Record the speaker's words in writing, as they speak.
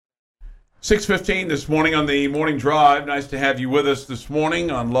6:15 this morning on the Morning Drive. Nice to have you with us this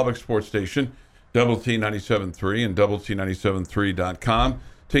morning on Lubbock Sports Station, Double T 97.3 and Double T 97.3.com.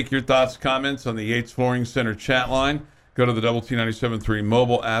 Take your thoughts, comments on the Yates Flooring Center chat line. Go to the Double T 97.3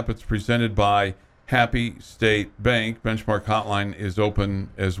 mobile app. It's presented by Happy State Bank. Benchmark Hotline is open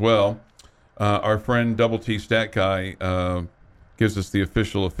as well. Our friend Double T Stat Guy gives us the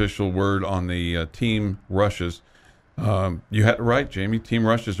official word on the team rushes. You had it right, Jamie. Team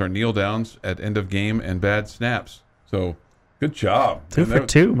rushes are kneel downs at end of game and bad snaps. So, good job. 2 for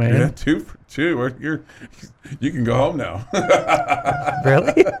 2, man. Yeah, 2 for 2. You can go home now.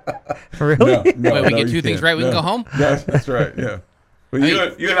 Really? Really? No, wait, we get two things right, we can go home? That's right, yeah. Well,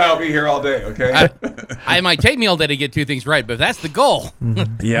 you and I will be here all day, okay? I might take me all day to get two things right, but if that's the goal, Yeah.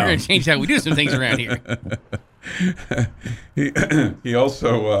 we're going to change how we do some things around here. He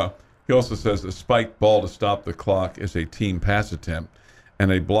also says a spiked ball to stop the clock is a team pass attempt, and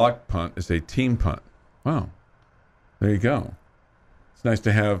a blocked punt is a team punt. Wow. There you go. It's nice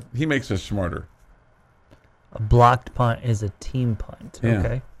to have. He makes us smarter. A blocked punt is a team punt. Yeah.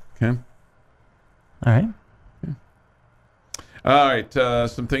 Okay. Okay. All right. All right.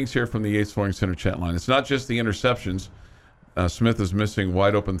 Some things here from the Yates Flooring Center chat line. It's not just the interceptions. Smith is missing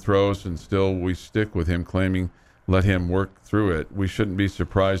wide open throws, and still we stick with him, claiming let him work through it. We shouldn't be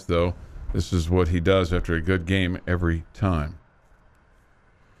surprised, though. This is what he does after a good game every time.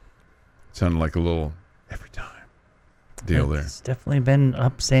 It sounded like a little every time deal there. It's definitely been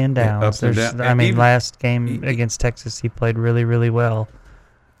ups and downs. Yeah, ups and downs. I mean, Even, last game against Texas, he played really, really well.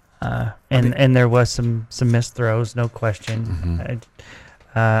 And there was some missed throws, no question. Mm-hmm.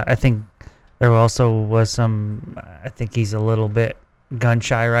 I think there also was some. I think he's a little bit gun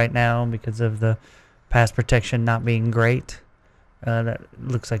shy right now because of the pass protection not being great. That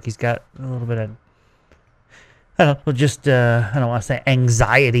looks like he's got a little bit of. I don't want to say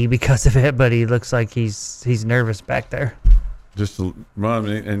anxiety because of it, but he looks like he's nervous back there.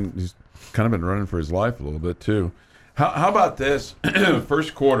 And he's kind of been running for his life a little bit too. How about this?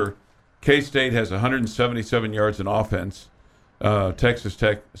 First quarter, K-State has 177 yards in offense, Texas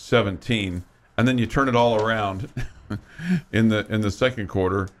Tech 17, and then you turn it all around in the second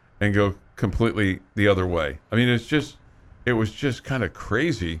quarter and go completely the other way. I mean, it was just kind of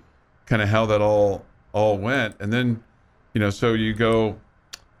crazy, kind of how that all went. And then, so you go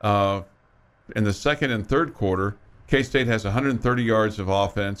in the second and third quarter, K-State has 130 yards of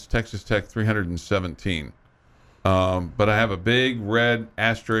offense, Texas Tech 317. But I have a big red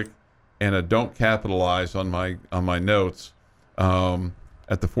asterisk and a don't capitalize on my notes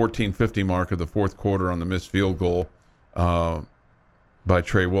at the 14:50 mark of the fourth quarter on the missed field goal by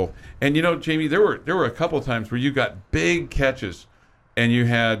Trey Wolf. And Jamie, there were a couple of times where you got big catches, and you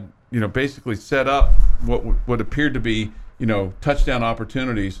had basically set up what appeared to be touchdown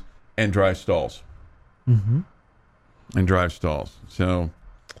opportunities and drive stalls. Mm-hmm. And drive stalls. So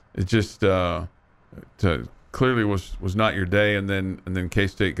it just clearly was not your day, and then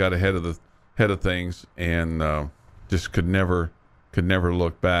K-State got ahead of things and just could never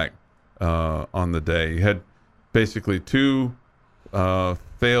look back on the day. You had basically two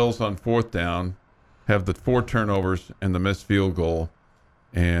fails on fourth down, have the 4 turnovers and the missed field goal,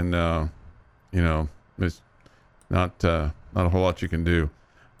 and it's not a whole lot you can do.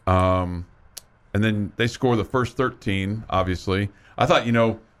 And then they score the first 13. Obviously, I thought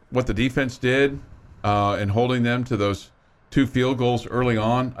what the defense did in holding them to those 2 field goals early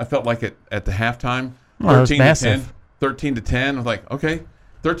on. I felt like at the halftime, 13 to 10. I was like, okay,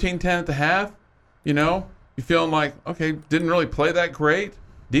 13-10 at the half. You feeling like, okay, didn't really play that great.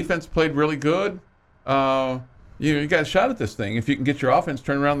 Defense played really good. You got a shot at this thing if you can get your offense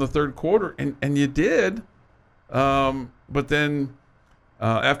turned around in the third quarter, and you did. But then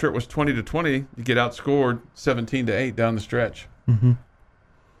after it was 20-20, you get outscored 17-8 down the stretch. Mm-hmm.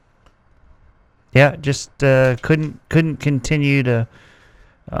 Yeah, just couldn't continue to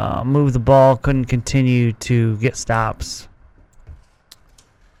move the ball, couldn't continue to get stops.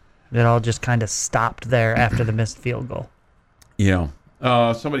 It all just kind of stopped there after the missed field goal. Yeah.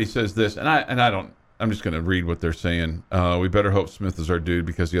 Somebody says this, and I'm just going to read what they're saying. We better hope Smith is our dude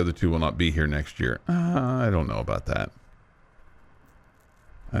because the other 2 will not be here next year. I don't know about that.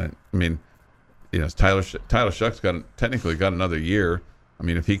 I mean, Tyler Shuck's technically got another year. I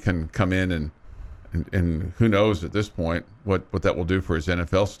mean, if he can come in and who knows at this point what that will do for his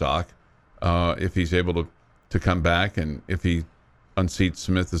NFL stock, if he's able to come back, and if he unseats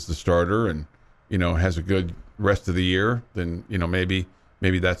Smith as the starter and has a good rest of the year, then maybe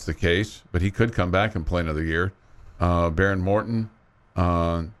that's the case. But he could come back and play another year. Baron Morton,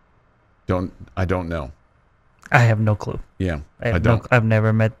 I don't know. I have no clue. Yeah, I've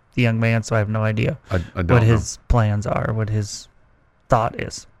never met the young man, so I have no idea I don't what know. his plans are, what his thought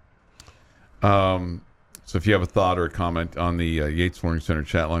is. So if you have a thought or a comment on the Yates Learning Center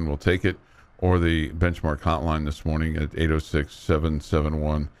chat line, we'll take it, or the Benchmark hotline this morning at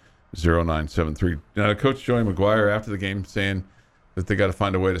 806-771-0973. Now, Coach Joey McGuire, after the game, saying that they got to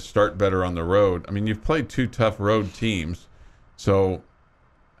find a way to start better on the road. I mean, you've played two tough road teams. So,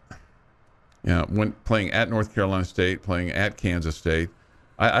 when playing at North Carolina State, playing at Kansas State,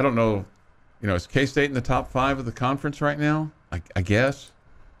 I don't know, is K-State in the top 5 of the conference right now? I guess.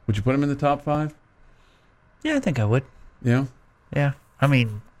 Would you put them in the top 5? Yeah, I think I would. Yeah. Yeah. I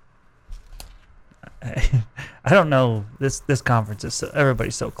mean, I don't know. This conference is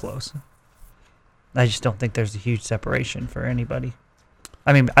everybody's so close. I just don't think there's a huge separation for anybody.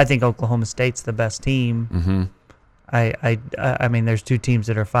 I mean, I think Oklahoma State's the best team. Mm-hmm. I mean, there's two teams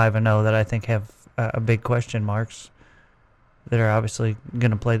that are 5-0 that I think have a big question marks that are obviously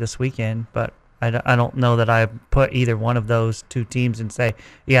going to play this weekend, but I don't know that I put either one of those two teams and say,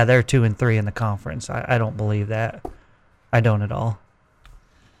 yeah, they're 2 and 3 in the conference. I don't believe that. I don't at all.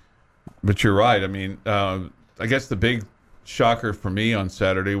 But you're right. I mean, I guess the big shocker for me on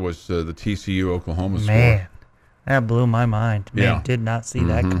Saturday was the TCU Oklahoma score. Man, that blew my mind. Man, Yeah. did not see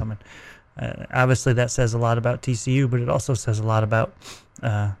that coming. Obviously, that says a lot about TCU, but it also says a lot about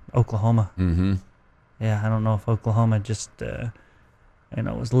Oklahoma. Mm-hmm. Yeah, I don't know if Oklahoma just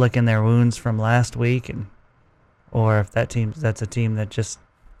was licking their wounds from last week, or if that's a team that just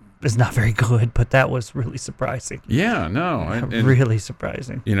is not very good. But that was really surprising. Yeah, no, and really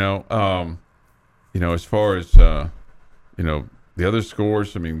surprising. As far as the other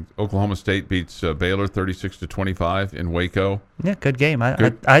scores, I mean, Oklahoma State beats Baylor 36-25 in Waco. Yeah, good game.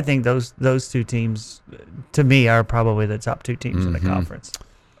 Good. I think those two teams, to me, are probably the top two teams in the conference.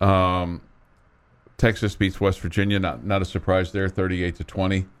 Texas beats West Virginia. Not a surprise there,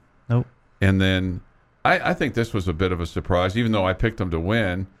 38-20. Nope. And then I think this was a bit of a surprise, even though I picked them to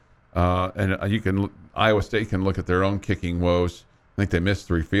win. And Iowa State can look at their own kicking woes. I think they missed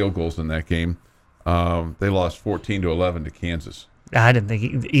 3 field goals in that game. They lost 14-11 to Kansas. I didn't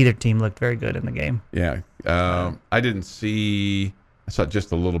think either team looked very good in the game. Yeah. I saw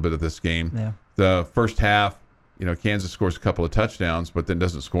just a little bit of this game. Yeah. The first half, Kansas scores a couple of touchdowns, but then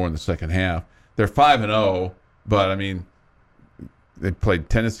doesn't score in the second half. They're 5-0, but I mean, they played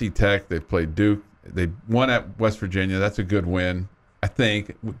Tennessee Tech, they played Duke, they won at West Virginia. That's a good win, I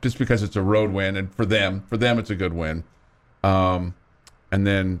think, just because it's a road win, and for them it's a good win. And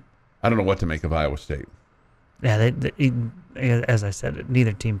then I don't know what to make of Iowa State. Yeah, as I said,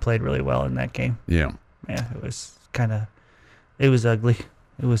 neither team played really well in that game. Yeah. Yeah, it was ugly.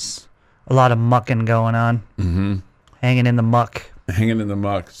 It was a lot of mucking going on. Mm-hmm. Hanging in the muck.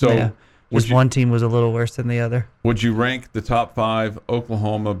 So yeah. One team was a little worse than the other. Would you rank the top 5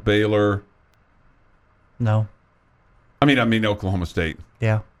 Oklahoma, Baylor? No. I mean Oklahoma State.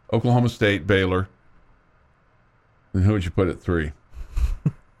 Yeah. Oklahoma State, Baylor. And who would you put at 3?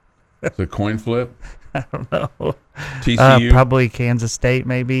 It's a coin flip? I don't know. TCU? Probably Kansas State,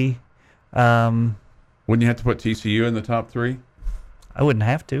 maybe. Wouldn't you have to put TCU in the top 3? I wouldn't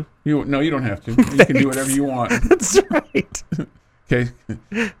have to. You don't have to. You can do whatever you want. That's right. Okay.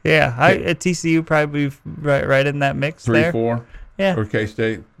 Yeah, at TCU probably right in that mix 3, there. 4? Yeah. Or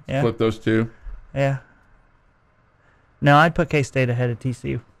K-State? Yeah. Flip those two? Yeah. No, I'd put K-State ahead of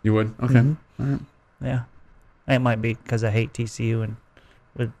TCU. You would? Okay. Mm-hmm. All right. Yeah. It might be because I hate TCU and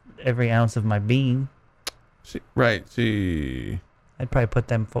with every ounce of my being. See. I'd probably put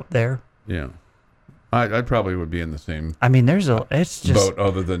them there. Yeah. I probably would be in the same I mean, it's just boat,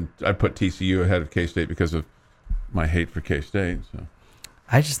 other than I put TCU ahead of K-State because of my hate for K-State. So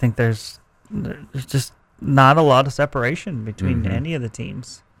I just think there's just not a lot of separation between Mm-hmm. any of the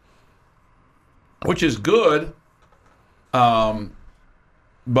teams. which is good. But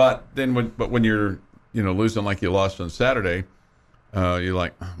then when you're losing like you lost on Saturday, you're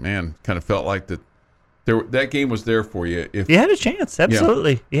like, oh, man, kind of felt like that game was there for you. If You had a chance,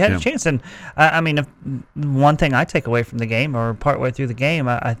 absolutely. You had Yeah. a chance, and I mean, if one thing I take away from the game, or partway through the game,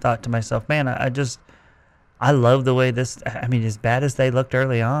 I thought to myself, man, I love the way this. I mean, as bad as they looked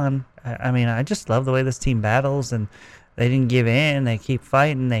early on, I just love the way this team battles, and they didn't give in. They keep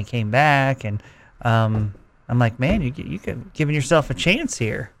fighting. They came back, and I'm like, man, you could giving yourself a chance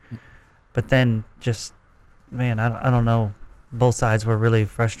here, but then just, man, I don't know. Both sides were really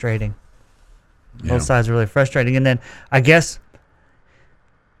frustrating. Yeah. Both sides were really frustrating, and then I guess,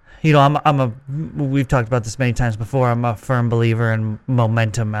 we've talked about this many times before. I'm a firm believer in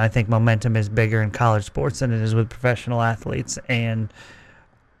momentum. I think momentum is bigger in college sports than it is with professional athletes, and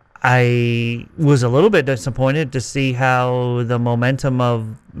I was a little bit disappointed to see how the momentum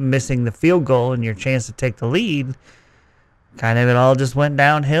of missing the field goal and your chance to take the lead, kind of it all just went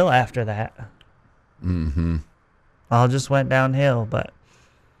downhill after that. Mm-hmm. All just went downhill, but,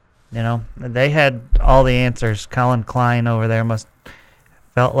 they had all the answers. Colin Klein over there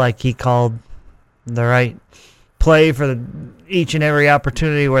felt like he called the right play for each and every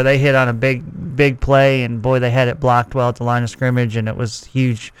opportunity where they hit on a big play, and boy, they had it blocked well at the line of scrimmage, and it was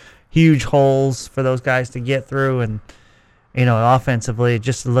huge holes for those guys to get through, and offensively it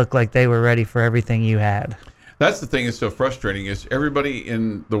just looked like they were ready for everything you had. That's the thing that's so frustrating is everybody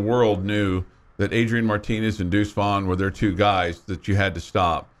in the world knew that Adrian Martinez and Deuce Vaughn were their two guys that you had to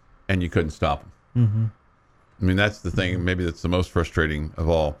stop, and you couldn't stop them. Mm-hmm. I mean, that's the thing. Maybe that's the most frustrating of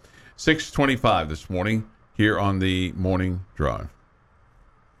all. 6:25 this morning here on the Morning Drive.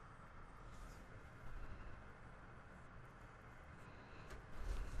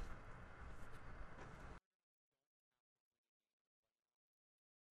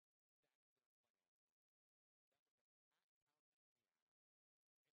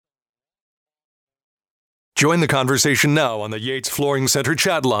 Join the conversation now on the Yates Flooring Center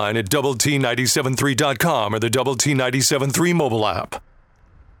chat line at doublet973.com or the Double T 97.3 mobile app.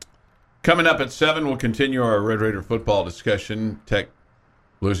 Coming up at 7, we'll continue our Red Raider football discussion. Tech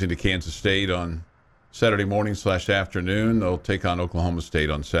losing to Kansas State on Saturday morning/afternoon. They'll take on Oklahoma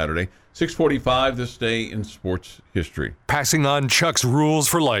State on Saturday. 6:45 this day in sports history. Passing on Chuck's rules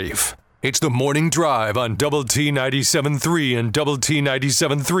for life. It's the Morning Drive on Double T 97.3 and Double T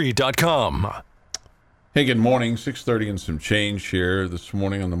 97.3.com. Hey, good morning. 6:30 and some change here this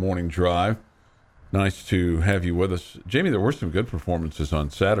morning on the Morning Drive. Nice to have you with us. Jamie, there were some good performances on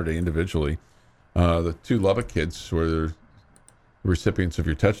Saturday individually. The two Lubbock kids were the recipients of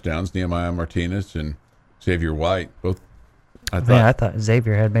your touchdowns, Nehemiah Martinez and Xavier White. Both, I thought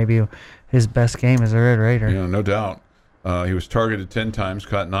Xavier had maybe his best game as a Red Raider. No doubt. He was targeted 10 times,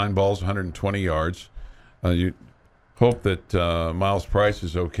 caught 9 balls, 120 yards. You hope that Miles Price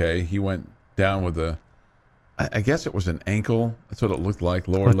is okay. He went down with I guess it was an ankle. That's what it looked like.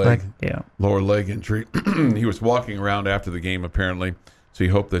 Lower leg injury. He was walking around after the game apparently, so you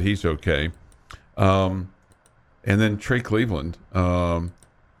hope that he's okay. And then Trey Cleveland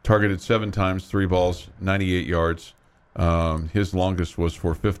targeted 7 times, 3 balls, 98 yards. His longest was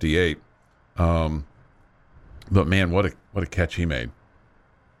for 58. But man, what a catch he made.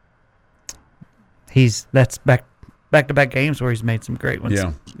 That's back-to-back games where he's made some great ones.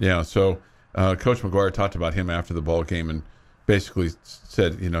 Yeah. So. Coach McGuire talked about him after the ball game and basically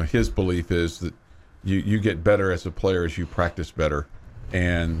said, his belief is that you get better as a player as you practice better.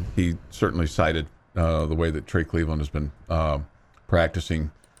 And he certainly cited the way that Trey Cleveland has been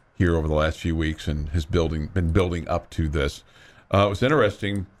practicing here over the last few weeks and has been building up to this. It was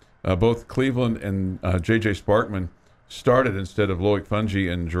interesting. Both Cleveland and J.J. Sparkman started instead of Loic Fungi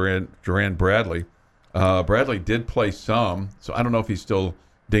and Duran Bradley. Bradley did play some, so I don't know if he's still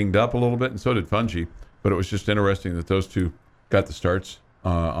dinged up a little bit, and so did Fungi, but it was just interesting that those two got the starts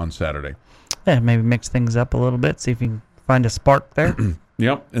on Saturday. Yeah, maybe mix things up a little bit, see if you can find a spark there.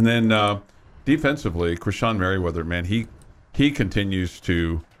 Yep, and then defensively, Krishawn Merriweather, man, he continues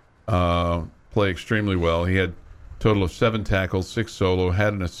to play extremely well. He had a total of 7 tackles, 6 solo,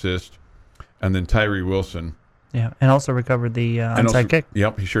 had an assist, and then Tyree Wilson. Yeah, and also recovered the onside kick.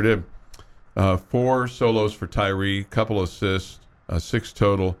 Yep, he sure did. 4 solos for Tyree, couple assists, 6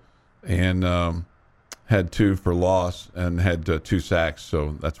 total, and had 2 for loss and had 2 sacks.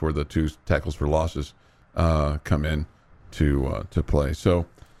 So that's where the 2 tackles for losses come in to play. So,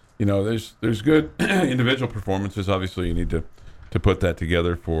 there's good individual performances. Obviously, you need to put that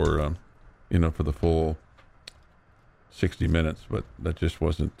together for for the full 60 minutes, but that just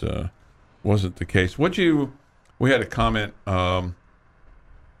wasn't the case. We had a comment on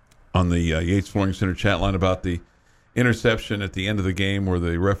the Yates Flooring Center chat line about the interception at the end of the game where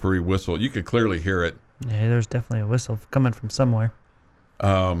the referee whistled. You could clearly hear it. Yeah, there's definitely a whistle coming from somewhere.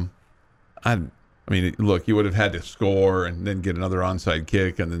 I mean, look, you would have had to score and then get another onside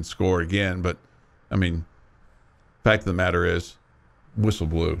kick and then score again. But, I mean, fact of the matter is, whistle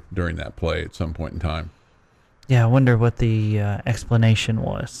blew during that play at some point in time. Yeah, I wonder what the explanation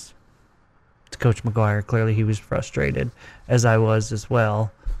was. To Coach McGuire, clearly he was frustrated, as I was as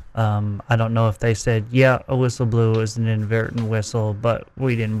well. I don't know if they said, a whistle blew, it was an inadvertent whistle, but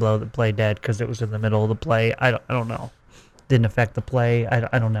we didn't blow the play dead because it was in the middle of the play. I don't know. Didn't affect the play.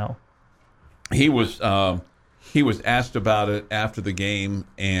 I don't know. He was asked about it after the game,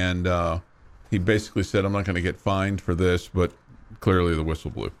 and he basically said, I'm not going to get fined for this, but clearly the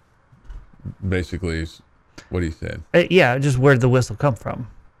whistle blew. Basically is what he said. Just where did the whistle come from?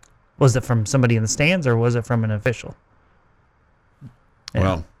 Was it from somebody in the stands or was it from an official? Yeah.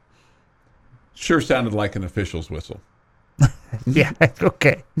 Well, sure sounded like an official's whistle. Yeah.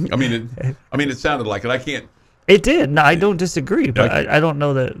 Okay. I mean, it sounded like it. I can't. It did. No, I don't disagree, but I don't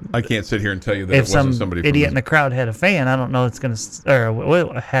know that. I can't sit here and tell you that If it wasn't some somebody idiot in from the crowd had a fan, I don't know it's going to,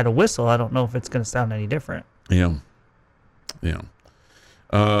 or had a whistle, I don't know if it's going to sound any different. Yeah.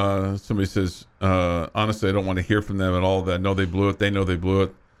 Somebody says, honestly, I don't want to hear from them at all. I know they blew it. They know they blew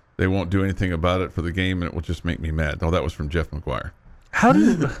it. They won't do anything about it for the game, and it will just make me mad. Oh, that was from Jeff McGuire. How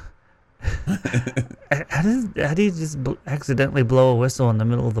do you just accidentally blow a whistle in the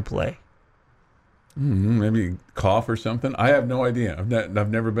middle of the play? Maybe cough or something. I have no idea. I've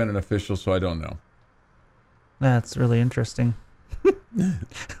never been an official, so I don't know. That's really interesting. How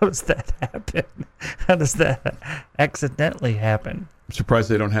does that happen? How does that accidentally happen? I'm surprised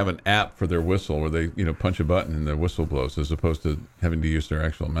they don't have an app for their whistle where they, punch a button and the whistle blows as opposed to having to use their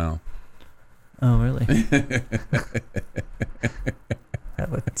actual mouth. Oh, really? That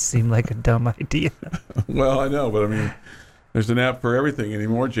would seem like a dumb idea. Well, I know, but I mean, there's an app for everything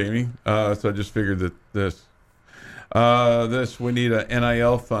anymore, Jamie. So I just figured that we need a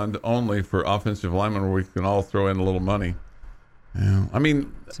NIL fund only for offensive linemen where we can all throw in a little money. Yeah, I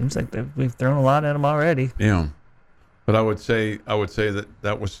mean, seems like we've thrown a lot at them already. Yeah, but I would say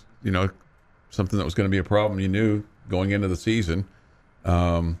that was something that was going to be a problem. You knew going into the season,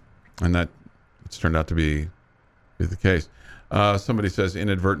 and that it's turned out to be the case. Somebody says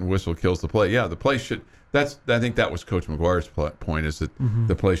inadvertent whistle kills the play. Yeah, the play should. I think that was Coach McGuire's point, is that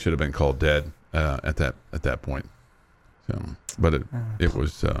the play should have been called dead at that point. So, but it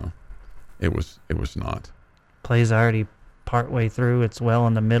was not. Play's already partway through. It's well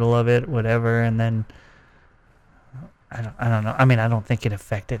in the middle of it, whatever, and then I don't know. I mean, I don't think it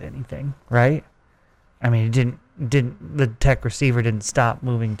affected anything, right? I mean, it didn't the tech receiver didn't stop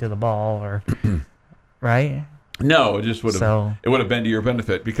moving to the ball, or right? No, it just would have. It would have been to your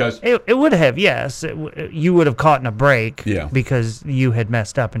benefit because it would have. Yes, you would have caught in a break. Yeah. Because you had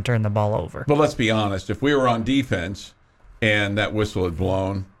messed up and turned the ball over. But let's be honest. If we were on defense and that whistle had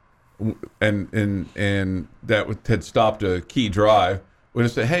blown, and that had stopped a key drive, we'd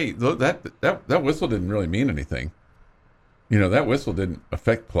have said, "Hey, that whistle didn't really mean anything. That whistle didn't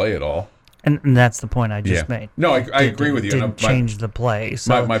affect play at all." And that's the point I just made. No, I agree with you. Didn't change the play.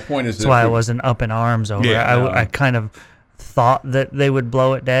 So my point is that's why I wasn't up in arms over it. I kind of thought that they would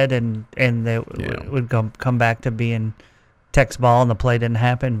blow it dead and they would come back to being Tech's ball and the play didn't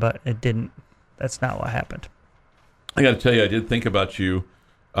happen, but it didn't. That's not what happened. I got to tell you, I did think about you.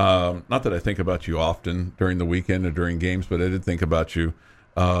 Not that I think about you often during the weekend or during games, but I did think about you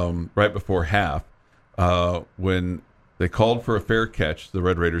right before half when they called for a fair catch. The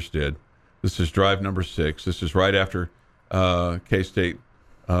Red Raiders did. This is drive number 6. This is right after K-State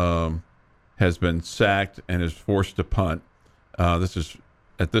has been sacked and is forced to punt. This is,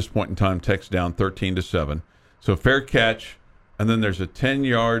 at this point in time, Tech's down 13-7. So fair catch, and then there's a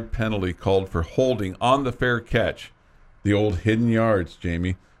 10-yard penalty called for holding on the fair catch. The old hidden yards,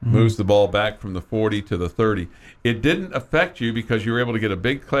 Jamie, moves the ball back from the 40 to the 30. It didn't affect you because you were able to get a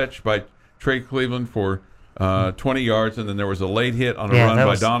big catch by Trey Cleveland for 20 yards, and then there was a late hit on a run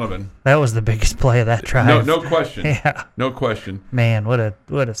by Donovan. That was the biggest play of that drive. No question. Yeah. No question. Man, what a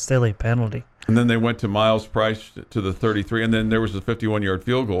silly penalty. And then they went to Miles Price to the 33, and then there was a 51-yard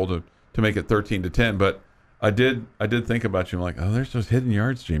field goal to make it 13-10. But I did think about you. I'm like, oh, there's those hidden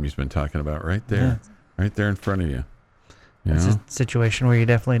yards Jamie's been talking about right there. Yeah. Right there in front of you. It's a situation where you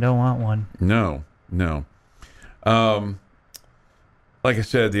definitely don't want one. No. Like I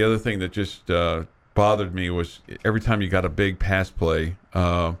said, the other thing that just bothered me was every time you got a big pass play,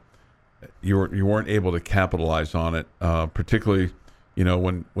 you weren't able to capitalize on it. Particularly,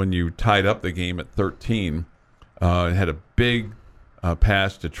 when you tied up the game at 13, it had a big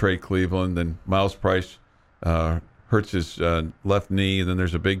pass to Trey Cleveland. Then Miles Price hurts his left knee, and then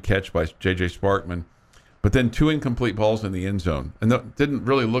there's a big catch by J.J. Sparkman. But then 2 incomplete balls in the end zone, and that didn't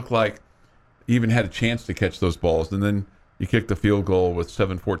really look like you even had a chance to catch those balls. And then you kicked the field goal with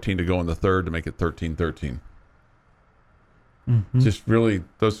 7:14 to go in the third to make it 13-13. Just really,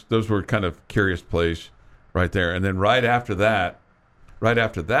 those were kind of curious plays right there. And then right after that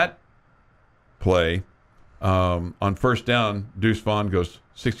play, on first down, Deuce Vaughn goes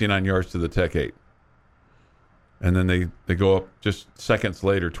 69 yards to the Tech 8. And then they go up just seconds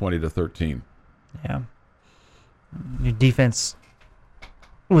later, 20-13. Yeah. Your defense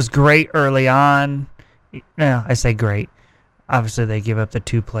was great early on. No, I say great. Obviously, they give up the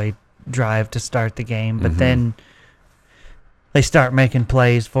 2-play drive to start the game, but then they start making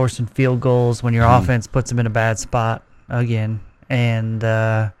plays, forcing field goals when your offense puts them in a bad spot again. And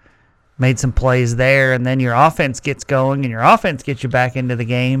made some plays there, and then your offense gets going, and your offense gets you back into the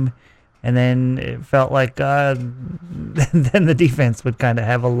game, and then it felt like then the defense would kind of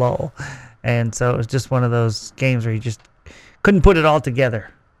have a lull. And so it was just one of those games where you just couldn't put it all together.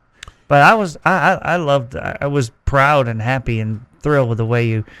 But I was proud and happy and thrilled with the way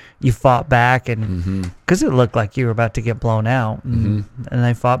you fought back, and because it looked like you were about to get blown out, and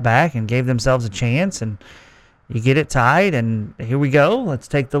they fought back and gave themselves a chance, and you get it tied, and here we go. Let's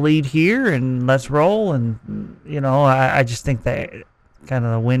take the lead here and let's roll. And I just think that kind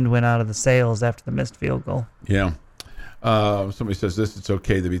of the wind went out of the sails after the missed field goal. Yeah. Somebody says this: it's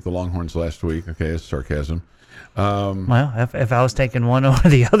okay to beat the Longhorns last week. Okay, it's sarcasm. Well, if I was taking one over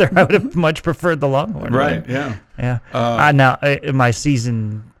the other, I would have much preferred the Longhorn. Right? Yeah. Yeah. Now, in my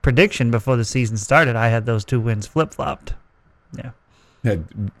season prediction before the season started, I had those 2 wins flip-flopped. Yeah. Had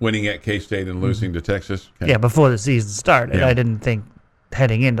winning at K-State and losing to Texas. Okay. Yeah, before the season started. Yeah. I didn't think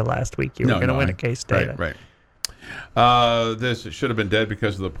heading into last week you were going to win at K-State. Right. This should have been dead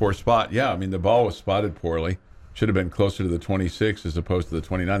because of the poor spot. Yeah, I mean, the ball was spotted poorly. Should have been closer to the 26 as opposed to the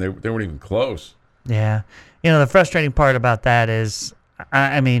 29. They weren't even close. Yeah. The frustrating part about that is,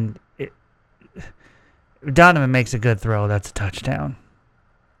 Donovan makes a good throw. That's a touchdown.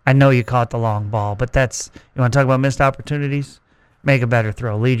 I know you caught the long ball, but you want to talk about missed opportunities? Make a better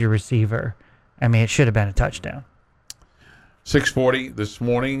throw. Lead your receiver. It should have been a touchdown. 6:40 this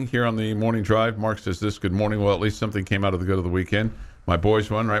morning here on the morning drive. Mark says this: good morning. Well, at least something came out of the good of the weekend. My boys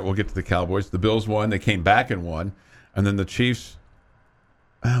won, right? We'll get to the Cowboys. The Bills won. They came back and won. And then the Chiefs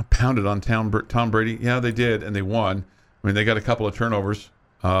pounded on Tom Brady. Yeah, they did, and they won. They got a couple of turnovers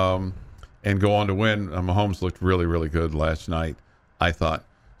and go on to win. Mahomes looked really, really good last night, I thought.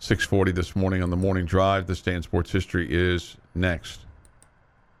 6:40 this morning on the morning drive. This Day in Sports History is next.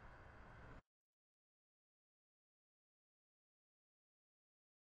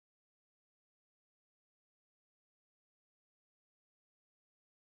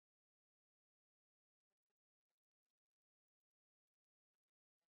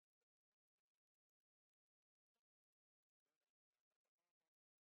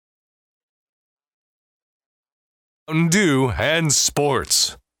 Dew and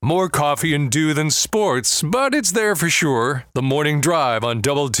sports. More coffee and dew than sports, but it's there for sure. The Morning Drive on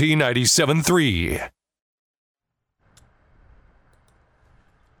Double T 97.3.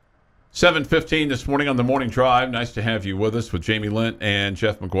 7:15 this morning on the Morning Drive. Nice to have you with us with Jamie Lent and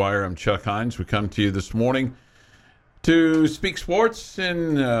Jeff McGuire. I'm Chuck Hines. We come to you this morning to speak sports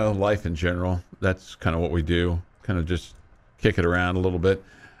and life in general. That's kind of what we do, kind of just kick it around a little bit.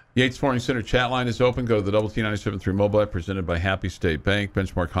 Yates Flooring Center chat line is open. Go to the Double T 97.3 mobile app presented by Happy State Bank.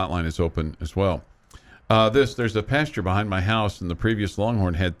 Benchmark hotline is open as well. There's a pasture behind my house, and the previous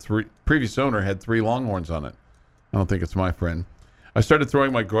owner had 3 Longhorns on it. I don't think it's my friend. I started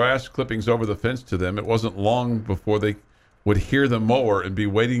throwing my grass clippings over the fence to them. It wasn't long before they would hear the mower and be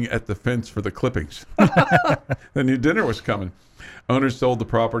waiting at the fence for the clippings. The new dinner was coming. Owners sold the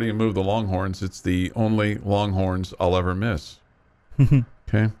property and moved the Longhorns. It's the only Longhorns I'll ever miss.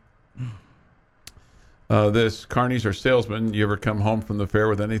 Okay. This carnies are salesmen. You ever come home from the fair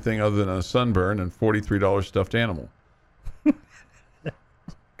with anything other than a sunburn and $43 stuffed animal?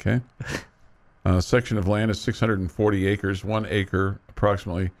 Okay. Section of land is 640 acres, 1 acre,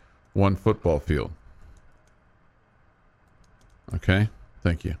 approximately 1 football field. Okay.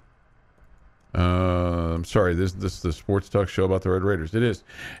 Thank you. I'm sorry. This is the sports talk show about the Red Raiders. It is.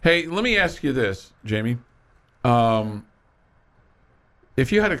 Hey, let me ask you this, Jamie.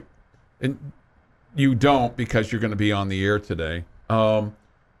 If you had and you don't because you're going to be on the air today. But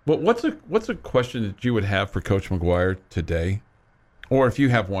what's a question that you would have for Coach McGuire today? Or if you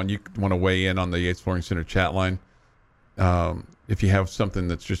have one, you want to weigh in on the Yates Flooring Center chat line. If you have something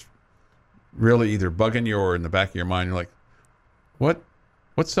that's just really either bugging you or in the back of your mind, you're like,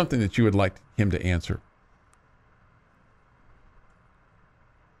 what's something that you would like him to answer?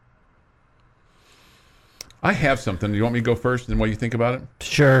 I have something. Do you want me to go first and then what you think about it?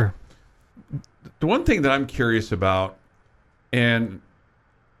 Sure. The one thing that I'm curious about, and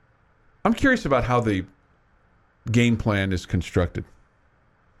I'm curious about how the game plan is constructed.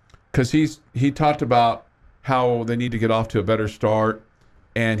 Because he talked about how they need to get off to a better start,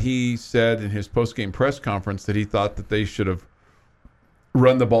 and he said in his post-game press conference that he thought that they should have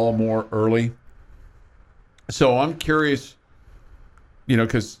run the ball more early. So I'm curious,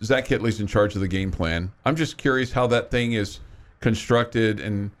 because Zach Hitley's in charge of the game plan. I'm just curious how that thing is constructed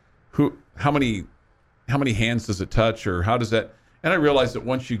and how many hands does it touch, or how does that? And I realize that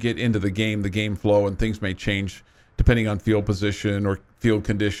once you get into the game flow, and things may change depending on field position or field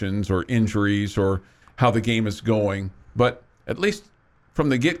conditions or injuries or how the game is going. But at least from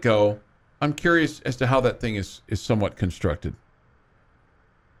the get-go, I'm curious as to how that thing is somewhat constructed.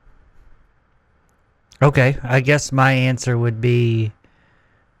 Okay, I guess my answer would be,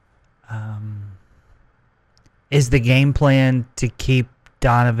 is the game plan to keep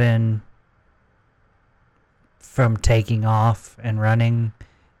Donovan from taking off and running?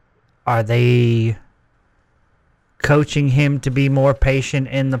 Are they coaching him to be more patient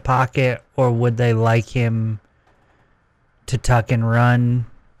in the pocket, or would they like him to tuck and run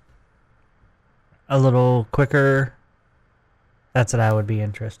a little quicker? That's what I would be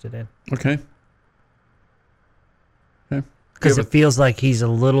interested in. Okay. Because it feels like he's a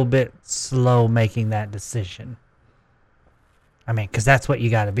little bit slow making that decision. I mean, because that's what you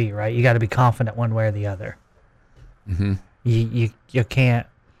got to be, right? You got to be confident one way or the other. Mm-hmm. You can't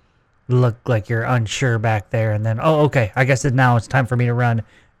look like you're unsure back there and then, oh, okay, I guess now it's time for me to run,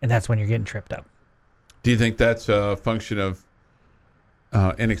 and that's when you're getting tripped up. Do you think that's a function of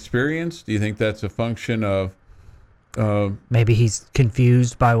inexperience? Do you think that's a function of maybe he's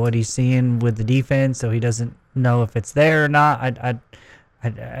confused by what he's seeing with the defense, so he doesn't know if it's there or not?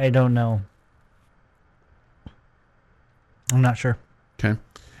 I don't know. I'm not sure. Okay.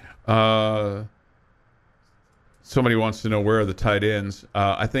 Somebody wants to know where are the tight ends.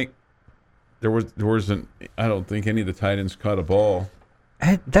 I think there wasn't. I don't think any of the tight ends caught a ball.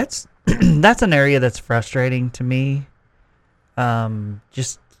 That's that's an area that's frustrating to me.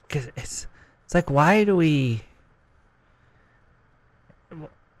 Just 'cause it's like, why do we?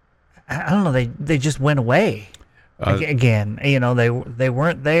 I don't know. They just went away again. You know, they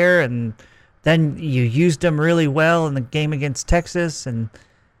weren't there, and then you used them really well in the game against Texas, and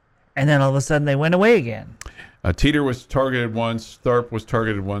then all of a sudden they went away again. Teeter was targeted once, Tharp was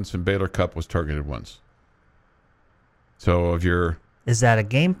targeted once, and Baylor Cup was targeted once. So is that a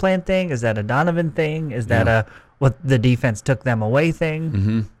game plan thing? Is that a Donovan thing? Is that a what the defense took them away thing?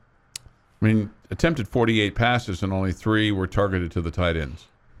 Mm-hmm. I mean, attempted 48 passes and only 3 were targeted to the tight ends.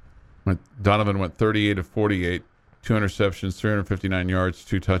 Donovan went 38 of 48, 2 interceptions, 359 yards,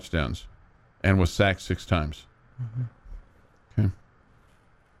 2 touchdowns, and was sacked 6 times. Mm-hmm. Okay.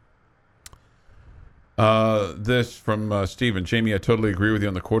 This from Steven. Jamie, I totally agree with you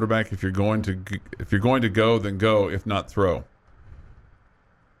on the quarterback. If you're going to go, then go. If not, throw.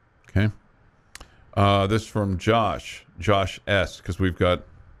 Okay. This from Josh S. Because we've got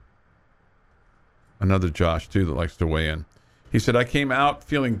another Josh too that likes to weigh in. He said, I came out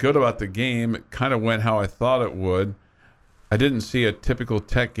feeling good about the game. It kind of went how I thought it would. I didn't see a typical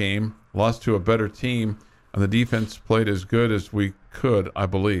Tech game. Lost to a better team, and the defense played as good as we could, I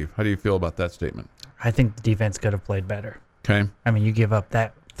believe. How do you feel about that statement? I think the defense could have played better. Okay. I mean, you give up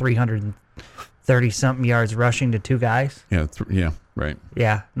that 330-something yards rushing to 2 guys. Yeah, yeah, right.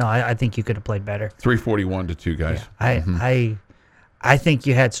 Yeah, no, I think you could have played better. 341 to 2 guys. Yeah. I think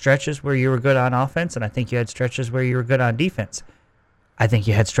you had stretches where you were good on offense, and I think you had stretches where you were good on defense. I think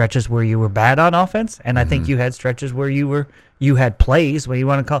you had stretches where you were bad on offense, and I think you had stretches where you had plays, what you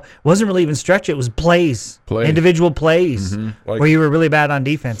want to call it. Wasn't really even stretch, it was plays. Individual plays where you were really bad on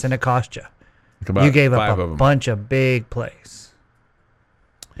defense, and it cost you. You gave up a bunch of big plays.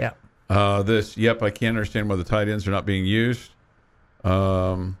 Yeah. I can't understand why the tight ends are not being used.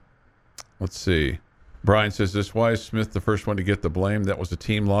 Let's see. Brian says why is Smith the first one to get the blame? That was a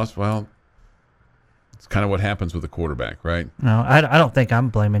team loss. Well, it's kind of what happens with a quarterback, right? No, I don't think I'm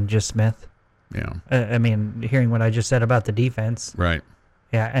blaming just Smith. Yeah. I mean, hearing what I just said about the defense. Right.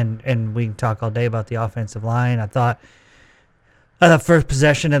 Yeah, and we can talk all day about the offensive line. I thought the first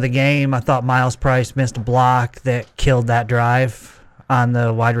possession of the game, I thought Miles Price missed a block that killed that drive on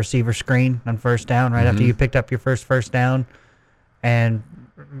the wide receiver screen on first down, right after you picked up your first down. And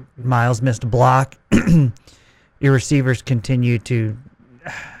Miles missed a block. Your receivers continue to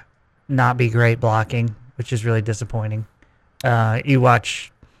not be great blocking, which is really disappointing. You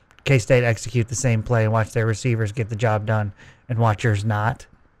watch K-State execute the same play and watch their receivers get the job done, and watch yours not.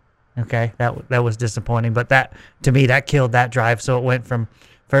 Okay, that was disappointing. But that, to me, that killed that drive. So it went from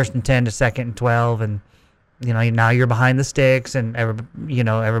 1st and 10 to 2nd and 12, and now you're behind the sticks, and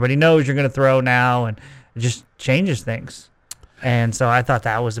everybody knows you're going to throw now, and it just changes things. And so I thought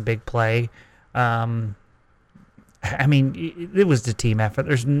that was a big play. I mean, it was the team effort.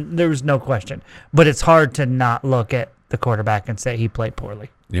 There was no question. But it's hard to not look at the quarterback and say he played poorly.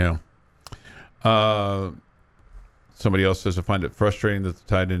 Yeah. Somebody else says, I find it frustrating that the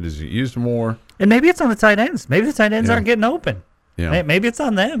tight end isn't used more. And maybe it's on the tight ends. Maybe the tight ends aren't getting open. Yeah. Maybe it's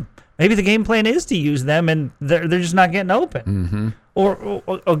on them. Maybe the game plan is to use them, and they're just not getting open. Mm-hmm. Or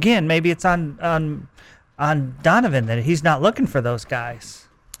again, maybe it's on Donovan that he's not looking for those guys.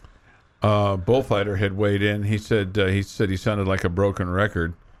 Bullfighter had weighed in. He said he sounded like a broken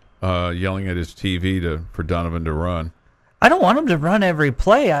record. yelling at his TV for Donovan to run. I don't want him to run every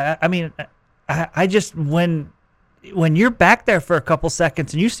play. I mean, I just when you're back there for a couple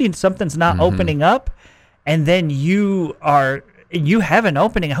seconds and you see something's not opening up, and then you have an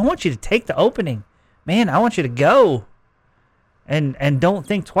opening, I want you to take the opening, man. I want you to go, and don't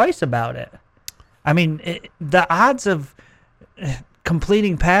think twice about it. I mean, the odds of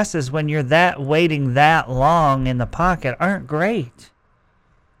completing passes when you're waiting that long in the pocket aren't great.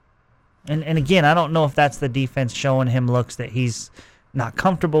 And again, I don't know if that's the defense showing him looks that he's not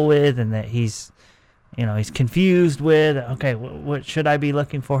comfortable with and that he's confused with. Okay, what should I be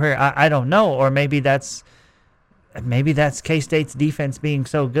looking for here? I don't know. Or maybe that's K-State's defense being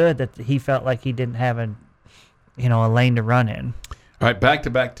so good that he felt like he didn't have a lane to run in. All right,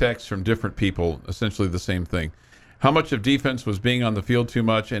 back-to-back texts from different people, essentially the same thing. How much of defense was being on the field too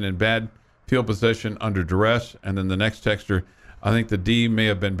much and in bad field possession under duress? And then the next texter, I think the D may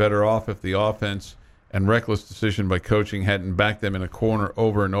have been better off if the offense and reckless decision by coaching hadn't backed them in a corner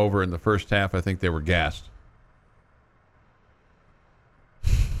over and over in the first half. I think they were gassed.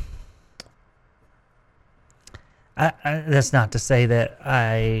 That's not to say that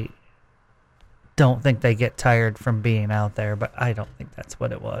I don't think they get tired from being out there, but I don't think that's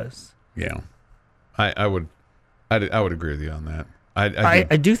what it was. Yeah, I would agree with you on that.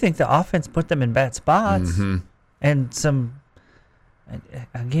 I do think the offense put them in bad spots, and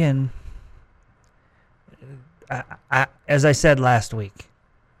again, as I said last week,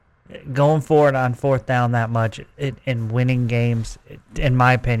 going forward on fourth down that much and winning games, in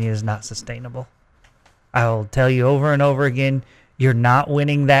my opinion, is not sustainable. I will tell you over and over again, you're not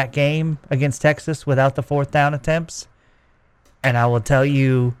winning that game against Texas without the fourth down attempts. And I will tell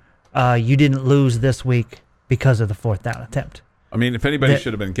you, you didn't lose this week because of the fourth down attempt. I mean, if anybody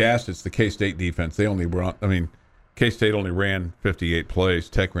should have been gassed, it's the K-State defense. K-State only ran 58 plays.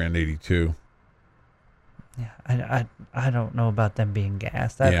 Tech ran 82. Yeah, I don't know about them being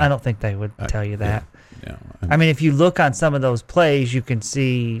gassed. I don't think they would tell you that. Yeah. I mean, if you look on some of those plays, you can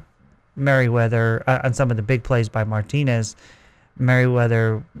see Merriweather, on some of the big plays by Martinez,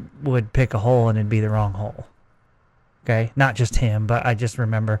 Merriweather would pick a hole and it'd be the wrong hole. Okay? Not just him, but I just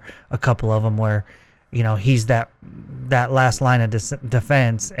remember a couple of them where, he's that last line of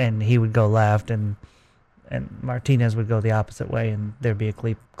defense and he would go left and Martinez would go the opposite way and there'd be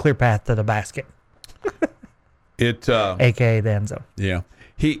a clear path to the basket. AKA the end zone. Yeah.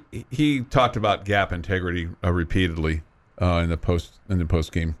 He talked about gap integrity repeatedly in the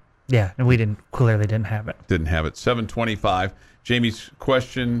post game. Yeah, and we clearly didn't have it. 7:25. Jamie's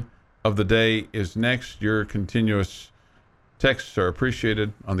question of the day is next. Your continuous texts are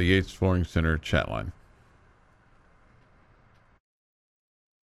appreciated on the Yates Flooring Center chat line.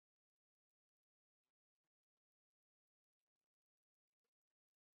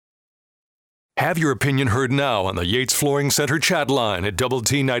 Have your opinion heard now on the Yates Flooring Center chat line at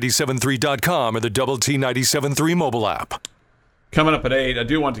doublet973.com or the Double T 97.3 mobile app. Coming up at 8, I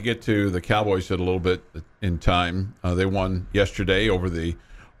do want to get to the Cowboys a little bit in time. They won yesterday over the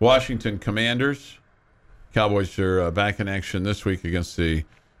Washington Commanders. Cowboys are back in action this week against the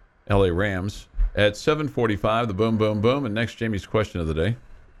L.A. Rams. At 7:45, the boom, boom, boom. And next, Jamie's question of the day.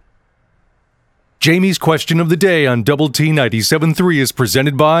 Jamie's question of the day on Double T 97.3 is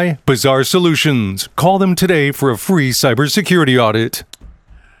presented by Bizarre Solutions. Call them today for a free cybersecurity audit.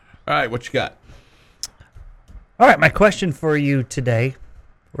 All right, what you got? All right, my question for you today,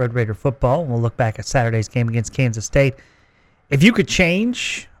 Red Raider football, we'll look back at Saturday's game against Kansas State. If you could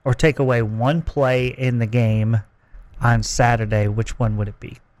change or take away one play in the game on Saturday, which one would it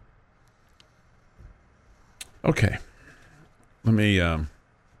be? Okay. Let me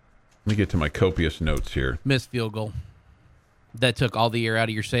get to my copious notes here. Missed field goal. That took all the air out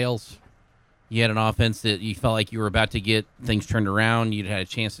of your sails. You had an offense that you felt like you were about to get things turned around. You'd had a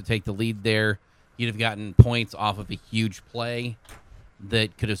chance to take the lead there. You'd have gotten points off of a huge play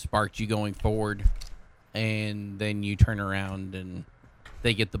that could have sparked you going forward. And then you turn around and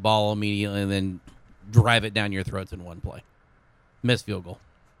they get the ball immediately and then drive it down your throats in one play. Missed field goal.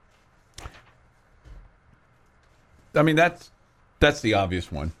 I mean, that's the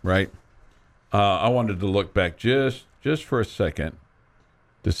obvious one, right? I wanted to look back just for a second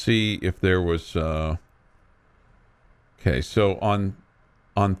to see if there was. Okay, so on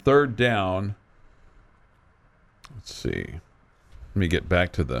third down, let's see. Let me get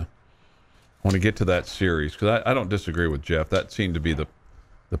back to I want to get to that series because I don't disagree with Jeff. That seemed to be the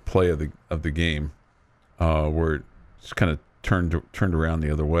play of the game where it's kind of turned around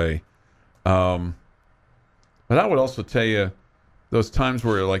the other way. But I would also tell you those times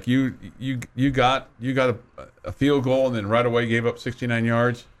where like you got a field goal and then right away gave up 69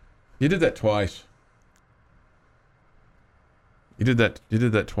 yards. You did that twice. You did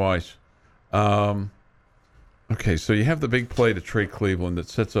that twice. Okay, so you have the big play to Trey Cleveland that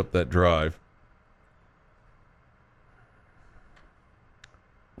sets up that drive.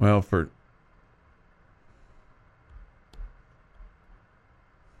 Well, all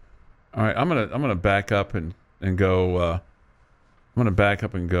right, I'm gonna back up and go. I'm gonna back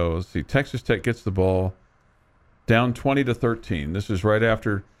up and go. Let's see. Texas Tech gets the ball down 20-13. This is right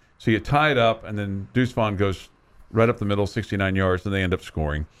after. So you tie it up, and then Deuce Vaughn goes right up the middle, 69 yards, and they end up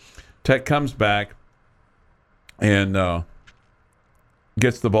scoring. Tech comes back and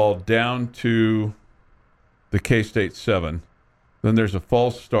gets the ball down to the K-State 7. Then there's a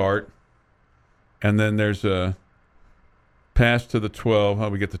false start, and then there's a pass to the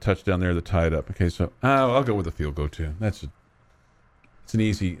 12. We get the touchdown there to tie it up. Okay, so I'll go with the field goal too. That's an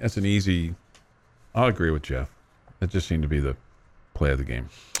easy. I'll agree with Jeff. That just seemed to be the play of the game.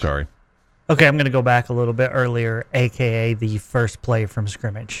 Sorry. Okay, I'm going to go back a little bit earlier, a.k.a. the first play from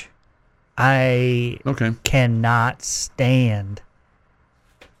scrimmage. I cannot stand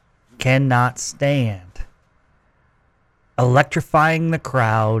electrifying the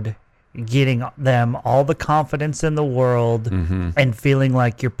crowd, getting them all the confidence in the world, and feeling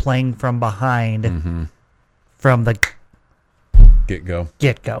like you're playing from behind from the get-go.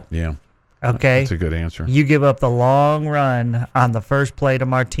 Yeah. Okay? That's a good answer. You give up the long run on the first play to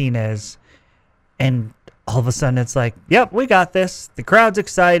Martinez, and all of a sudden it's like, yep, we got this. The crowd's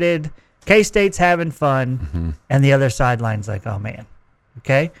excited. K-State's having fun. And the other sideline's like, oh, man.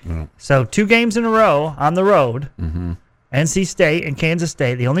 Okay? Yeah. So 2 games in a row on the road, NC State and Kansas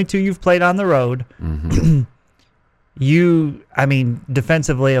State, the only 2 you've played on the road,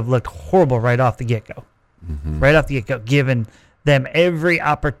 defensively have looked horrible right off the get-go. Right off the get-go, giving them every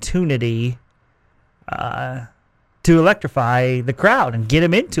opportunity to electrify the crowd and get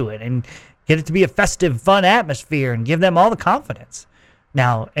them into it and get it to be a festive, fun atmosphere and give them all the confidence.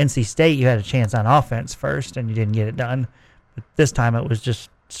 Now, NC State, you had a chance on offense first and you didn't get it done. But this time it was just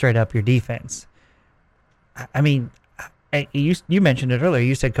straight up your defense. I mean, you mentioned it earlier.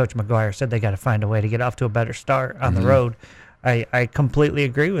 You said Coach McGuire said they got to find a way to get off to a better start on the road. I completely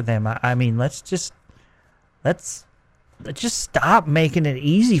agree with him. I mean, let's just stop making it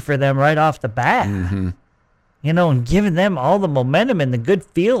easy for them right off the bat. And giving them all the momentum and the good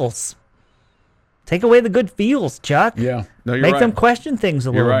feels. Take away the good feels, Chuck. Yeah. No, you're Make right. them question things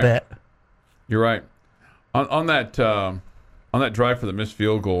a little bit. You're right. On that drive for the missed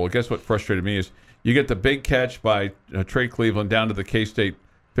field goal, guess what frustrated me is you get the big catch by Trey Cleveland down to the K-State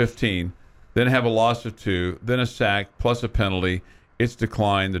 15, then have a loss of 2, then a sack plus a penalty. It's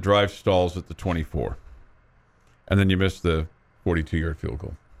declined. The drive stalls at the 24. And then you miss the 42-yard field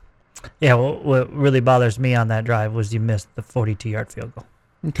goal. Yeah, what really bothers me on that drive was you missed the 42-yard field goal.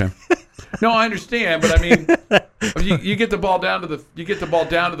 Okay. No, I understand, but I mean, you get the ball down to the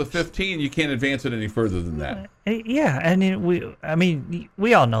 15, you can't advance it any further than that. Yeah, and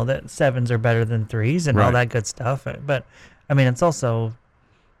we all know that 7s are better than 3s and all that good stuff. But I mean, it's also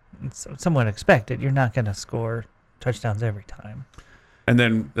somewhat expected. You're not going to score touchdowns every time. And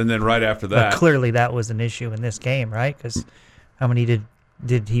then right after that, but clearly that was an issue in this game, right? Because how many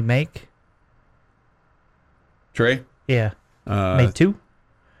did he make? Trey? Yeah, made 2.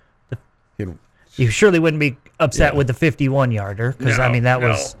 You surely wouldn't be upset with the 51-yarder because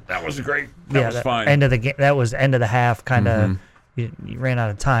that was great. That was fine. End of the game. That was end of the half. Kind of, you ran out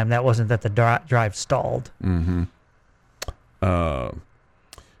of time. That wasn't that the drive stalled.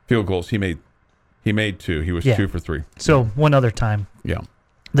 Field goals. He made 2. He was 2 for 3. So one other time. Yeah.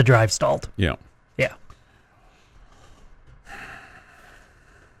 The drive stalled. Yeah. Yeah.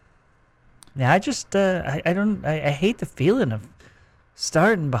 Yeah. I just I hate the feeling of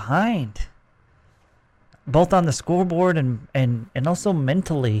starting behind, both on the scoreboard and also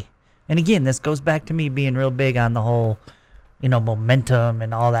mentally. And again, this goes back to me being real big on the whole, momentum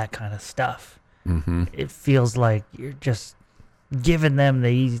and all that kind of stuff. It feels like you're just giving them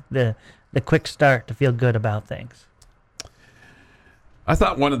the quick start to feel good about things. I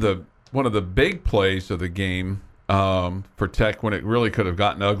thought one of the big plays of the game for Tech, when it really could have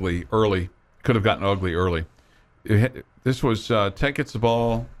gotten ugly early. This was Tech gets the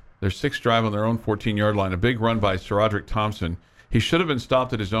ball, their 6th drive on their own 14-yard line, a big run by SaRodorick Thompson. He should have been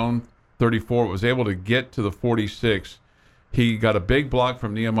stopped at his own 34, was able to get to the 46. He got a big block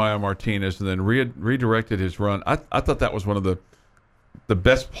from Nehemiah Martinez and then redirected his run. I thought that was one of the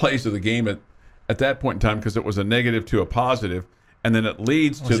best plays of the game at that point in time because it was a negative to a positive, and then it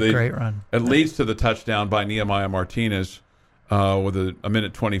leads to the great run. It leads to the touchdown by Nehemiah Martinez with a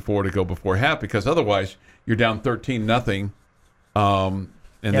minute 24 to go before half, because otherwise you're down 13-0.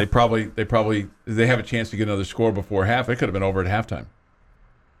 and Yep. they have a chance to get another score before half. It could have been over at halftime.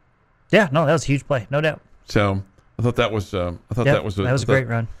 Yeah, no, that was a huge play, no doubt. So I thought that was That was a great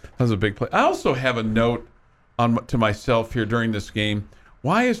run. That was a big play. I also have a note to myself here during this game.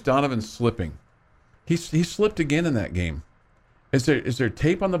 Why is Donovan slipping? He slipped again in that game. Is there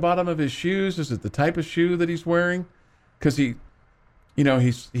tape on the bottom of his shoes? Is it the type of shoe that he's wearing? Because he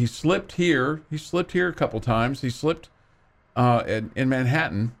slipped here. He slipped here a couple times. He slipped in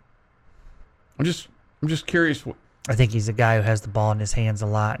Manhattan. I'm just curious. I think he's a guy who has the ball in his hands a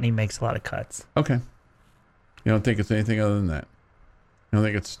lot, and he makes a lot of cuts. Okay. You don't think it's anything other than that? You don't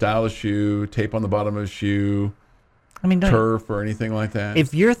think it's style of shoe, tape on the bottom of his shoe, I mean, turf, or anything like that?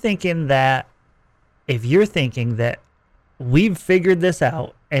 If you're thinking that we've figured this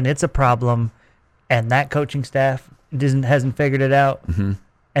out and it's a problem, and that coaching staff hasn't figured it out,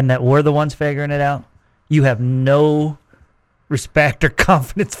 and that we're the ones figuring it out, you have no respect or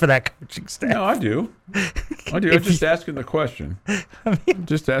confidence for that coaching staff. No, I do. I'm just asking the question. I'm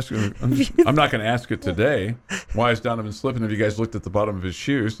just asking. I'm not going to ask it today. Why is Donovan slipping? Have you guys looked at the bottom of his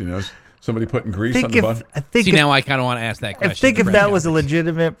shoes? Is somebody putting grease on the bottom? Now I kind of want to ask that question. I think if that was a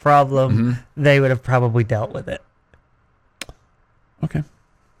legitimate problem, they would have probably dealt with it. Okay.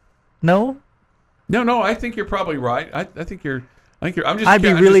 No? No. I think you're probably right. I think you're. I'm just. I'd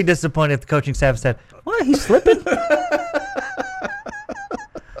be really disappointed if the coaching staff said, "What? He's slipping."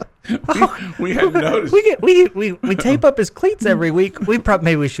 we hadn't noticed. We tape up his cleats every week.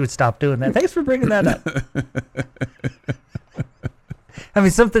 Maybe we should stop doing that. Thanks for bringing that up. I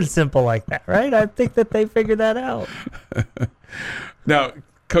mean, something simple like that, right? I think that they figured that out. Now,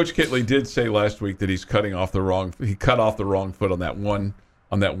 Coach Kitley did say last week that he cut off the wrong foot on that one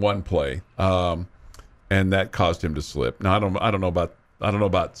play, and that caused him to slip. Now, I don't know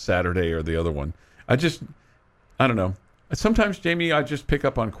about Saturday or the other one. I don't know. Sometimes, Jamie, I just pick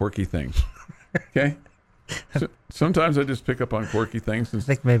up on quirky things. Okay? Sometimes I just pick up on quirky things. I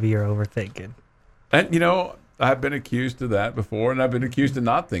think maybe you're overthinking. And, I've been accused of that before, and I've been accused of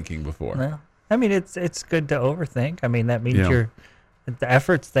not thinking before. Well, I mean, it's good to overthink. I mean, that means the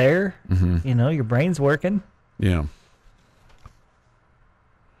effort's there. Your brain's working. Yeah.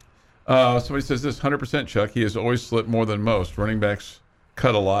 Somebody says this, 100%, Chuck. He has always slipped more than most. Running backs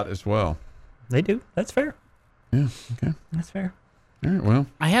cut a lot as well. They do. That's fair. Yeah, okay. That's fair. All right, well.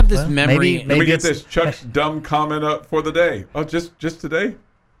 I have this memory. Let me get this. Chuck's dumb comment up for the day. Oh, just today?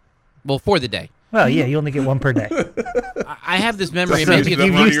 Well, for the day. Well, yeah, you only get one per day. I have this memory. You've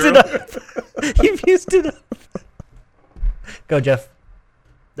used it up. You've used it up. Go, Jeff.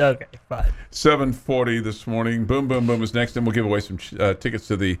 Okay, fine. 7:40 this morning. Boom, Boom, Boom is next, and we'll give away some tickets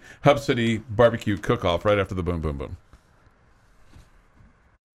to the Hub City Barbecue Cook-Off right after the Boom, Boom, Boom.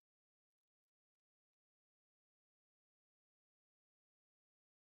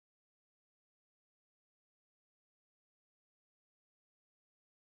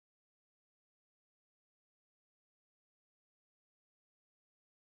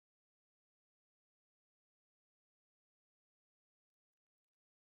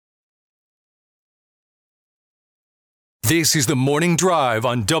 This is the Morning Drive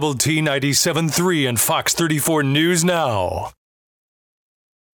on Double T 97.3 and Fox 34 News Now.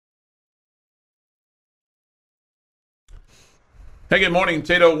 Hey, good morning. It's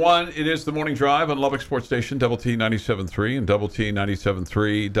 8:01. It is the Morning Drive on Lubbock Sports Station, Double T 97.3 and Double T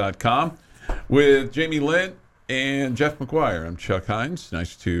 97.3.com with Jamie Lynn and Jeff McGuire. I'm Chuck Hines.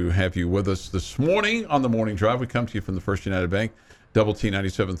 Nice to have you with us this morning on the Morning Drive. We come to you from the First United Bank Double T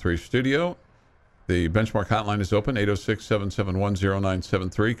 97.3 studio. The Benchmark hotline is open,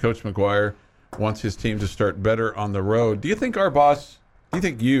 806-771-0973. Coach McGuire wants his team to start better on the road. Do you think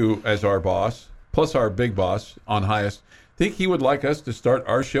you as our boss, plus our big boss on highest, think he would like us to start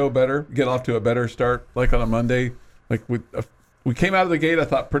our show better, get off to a better start, like on a Monday? Like we came out of the gate, I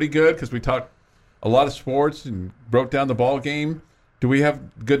thought, pretty good because we talked a lot of sports and broke down the ball game. Do we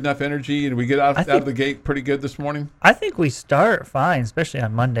have good enough energy, and we get out of the gate pretty good this morning? I think we start fine, especially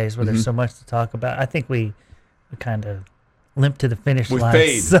on Mondays where there's so much to talk about. I think we kind of limp to the finish line.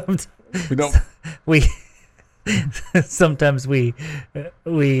 Fade. We don't. Sometimes we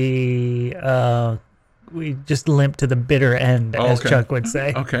just limp to the bitter end, as Chuck would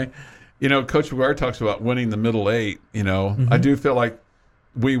say. Okay. Coach McGuire talks about winning the middle eight. I do feel like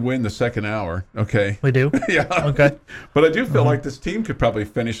we win the second hour. Okay. We do? Yeah. Okay. But I do feel like this team could probably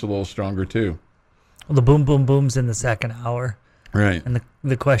finish a little stronger, too. Well, the boom, boom, boom's in the second hour. Right. And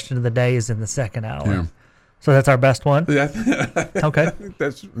the question of the day is in the second hour. Yeah. So that's our best one? Yeah. Okay.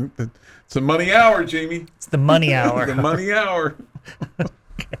 It's a money hour, Jamie. It's the money hour. The money hour.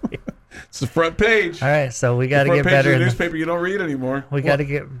 Okay. It's the front page. All right, so we got to get Front page better of in the the newspaper you don't read anymore. We got to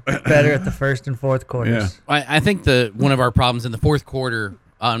get better at the first and fourth quarters. Yeah. I think one of our problems in the fourth quarter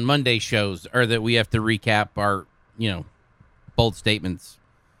on Monday shows are that we have to recap our, bold statements.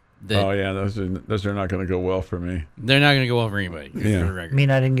 Oh yeah, those are not going to go well for me. They're not going to go over anybody. Yeah. For the record. You mean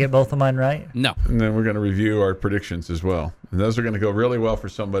I didn't get both of mine right? No. And then we're going to review our predictions as well, and those are going to go really well for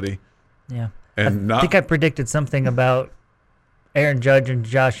somebody. Yeah. And I think I predicted something about Aaron Judge and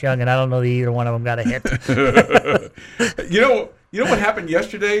Josh Young, and I don't know that either one of them got a hit. You know what happened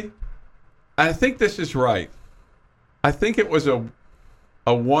yesterday? I think this is right. I think it was a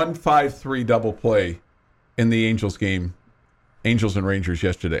 1-5-3 double play in the Angels game, Angels and Rangers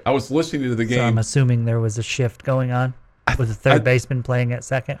yesterday. I was listening to the game. So I'm assuming there was a shift going on with the third baseman playing at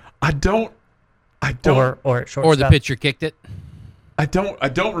second. I don't. Or at shortstop. Or the pitcher kicked it. I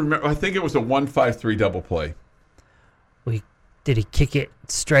don't remember. I think it was a 1-5-3 double play. Did he kick it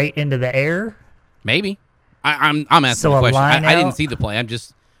straight into the air? Maybe. I'm asking So the a question. line I didn't out? see the play. I'm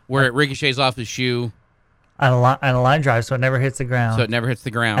just where it ricochets off his shoe, On a line drive, so it never hits the ground. so it never hits the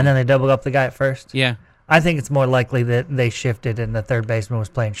ground. And then they double up the guy at first. yeah. I think it's more likely that they shifted and the third baseman was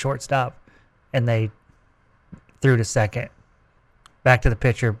playing shortstop, and they threw to second, back to the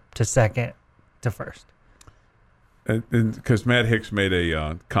pitcher, to second, to first. Because Matt Hicks made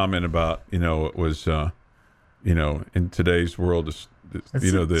a comment about it was in today's world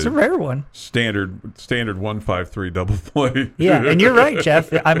It's a rare one. standard 1-5-3 double play. Yeah, and you're right,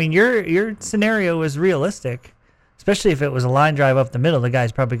 Jeff. I mean, your scenario is realistic, especially if it was a line drive up the middle. The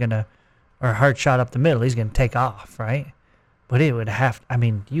guy's probably gonna, or a hard shot up the middle. He's gonna take off, right? But it would have. I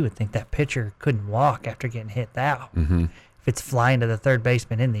mean, you would think that pitcher couldn't walk after getting hit that. Mm-hmm. If it's flying to the third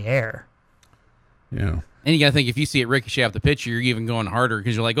baseman in the air. Yeah. And you got to think, if you see it ricochet off the pitcher, you're even going harder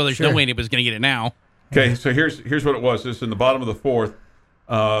because you're like, oh, there's no way anybody's going to get it now. Okay, so here's what it was. This is in the bottom of the fourth.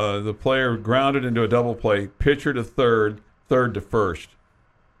 The player grounded into a double play. Pitcher to third, third to first.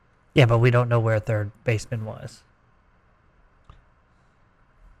 Yeah, but we don't know where third baseman was.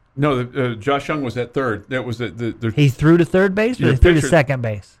 No, Josh Young was at third. That was the He threw to third base, or Yeah, he threw to pitcher- second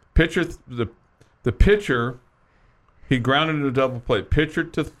base. pitcher. The pitcher. He grounded into a double play. Pitcher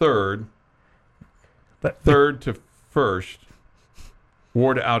to third, But third to first.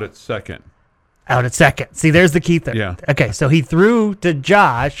 Ward out at second. out at second. See, there's the key thing. Yeah. Okay, so he threw to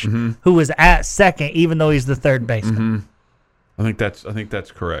Josh, who was at second, even though he's the third baseman. I think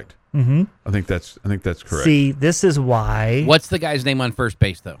that's correct. Mm-hmm. I think that's correct. See, this is why. What's the guy's name on first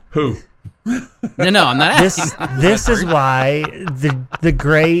base, though? Who? No, I'm not asking. This is why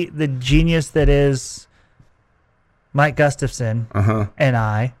the genius that is Mike Gustafson and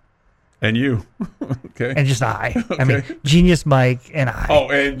I, And you. Okay. and just I. I mean, genius Mike and I. Oh,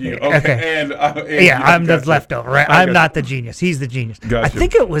 and you. Okay. Okay. And yeah, you. I'm the Gotcha. leftover. Right? I I'm gotcha. not the genius. He's the genius. I Gotcha.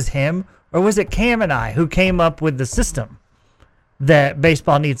 think it was him, or was it Cam and I who came up with the system that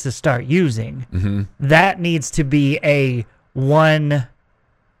baseball needs to start using. Mm-hmm. That needs to be a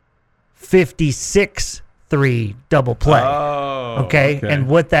 156-3 double play. Oh. Okay? And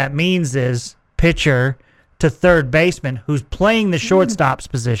what that means is pitcher to third baseman who's playing the shortstop's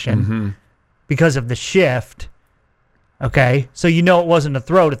position because of the shift. Okay? So you know it wasn't a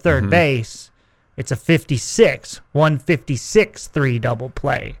throw to third base. It's a 156-3 double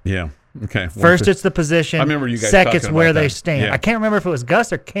play. Yeah. Okay. First, it's the position. I remember you guys Second's talking where about they that. stand. Yeah. I can't remember if it was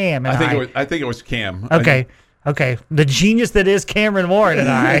Gus or Cam. And I think it was Cam. Okay. Okay. The genius that is Cameron Warren and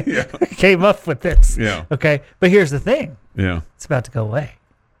I came up with this. Yeah. Okay. But here's the thing. Yeah. It's about to go away.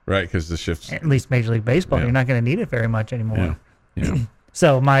 Right, because the shifts. At least Major League Baseball. Yeah. You're not going to need it very much anymore. Yeah. Yeah.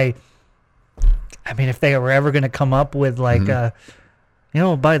 So if they were ever going to come up with like,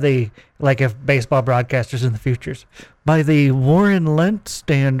 if baseball broadcasters in the futures, by the Warren Lent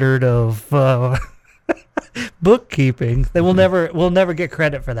standard of bookkeeping, they we'll never get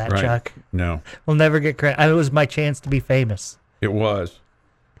credit for that, Right. Chuck. No, We'll never get credit. It was my chance to be famous. it was.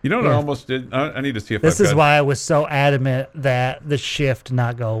 You know what I Yeah. almost did? I need to see if This I've is got- why I was so adamant that the shift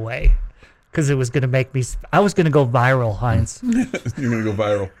not go away, because it was going to make me. I was going to go viral, Heinz. You're gonna go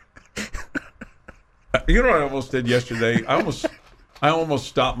viral. You know what I almost did yesterday? I almost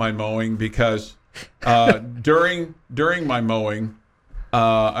stopped my mowing because during my mowing,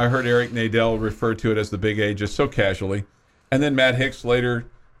 I heard Eric Nadel refer to it as the Big A just so casually, and then Matt Hicks later,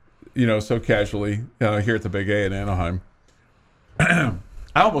 so casually here at the Big A in Anaheim.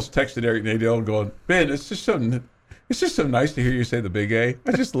 I almost texted Eric Nadel going, "Man, it's just so nice to hear you say the Big A.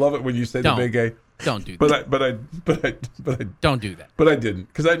 I just love it when you say Don't. the Big A." Don't do that. But I Don't do that. but I didn't,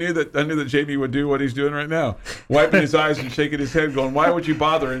 because I knew that Jamie would do what he's doing right now, wiping his eyes and shaking his head, going, "Why would you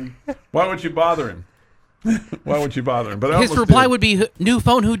bother him? Why would you bother him?" Why would you bother him? But I His almost reply did. would be, new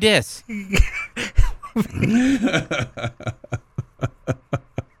phone, who dis?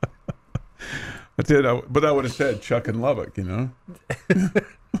 I did, but I would have said Chuck and Lubbock, you know.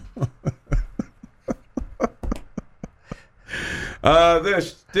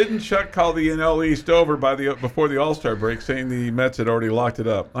 This didn't Chuck call the NL East over before the All-Star break, saying the Mets had already locked it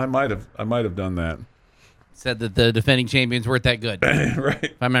up. I might have done that. Said that the defending champions weren't that good. Right.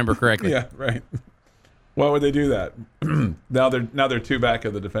 If I remember correctly. Yeah, right. Why would they do that? now they're two back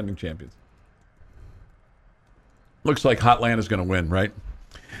of the defending champions. Looks like Hotland is going to win, right?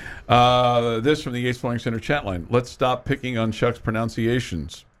 This from the Yates Flooring Center chat line. Let's stop picking on Chuck's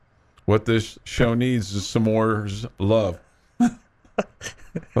pronunciations. What this show needs is some more love.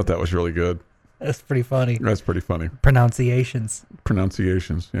 Thought that was really good. That's pretty funny. That's pretty funny. Pronunciations.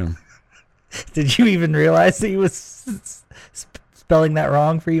 Yeah. Did you even realize that he was spelling that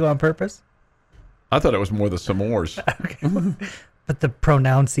wrong for you on purpose? I thought it was more the s'mores. Okay. But the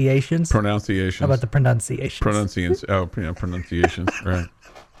pronunciations? Pronunciations. How about the pronunciations? Pronunciations. Oh, yeah, pronunciations. Right.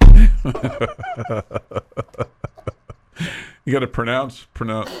 You got to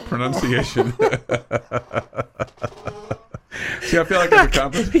pronunciation. See, I feel like it's a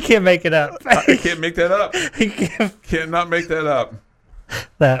competition. He can't make it up. I can't make that up. He can't. Cannot make that up.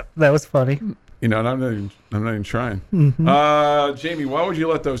 That was funny. You know, and I'm not even trying. Mm-hmm. Jamie, why would you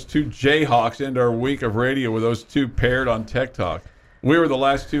let those two Jayhawks end our week of radio with those two paired on Tech Talk? We were the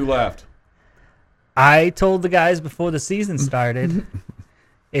last two left. I told the guys before the season started,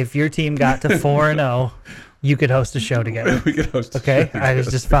 if your team got to 4-0, you could host a show together. We could host. Okay, I was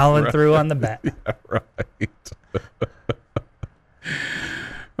just following through on the bet. Yeah, right.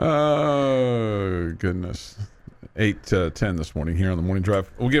 Oh goodness. 8-10 this morning here on the morning drive.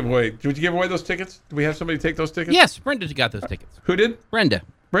 We'll give away. Did you give away those tickets? Do we have somebody take those tickets? Yes, Brenda got those tickets. Who did? Brenda.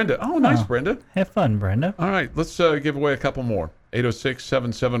 Brenda. Oh, nice, Oh. Brenda. Have fun, Brenda. All right, let's give away a couple more.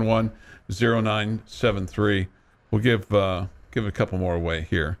 806-771-0973. We'll give a couple more away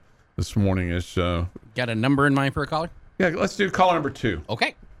here this morning. Is Got a number in mind for a caller? yeah, let's do caller number 2.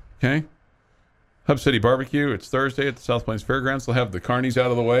 Okay. Okay. Hub City Barbecue. It's Thursday at the South Plains Fairgrounds. They'll have the carnies out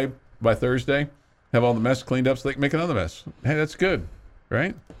of the way by Thursday. Have all the mess cleaned up so they can make another mess. Hey, that's good,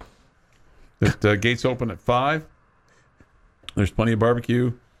 right? The gates open at 5. There's plenty of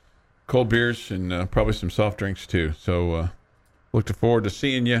barbecue, cold beers, and probably some soft drinks too. So looking forward to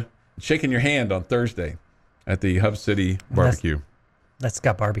seeing you, shaking your hand on Thursday at the Hub City Barbecue. That's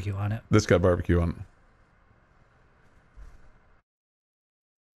got barbecue on it. That's got barbecue on it.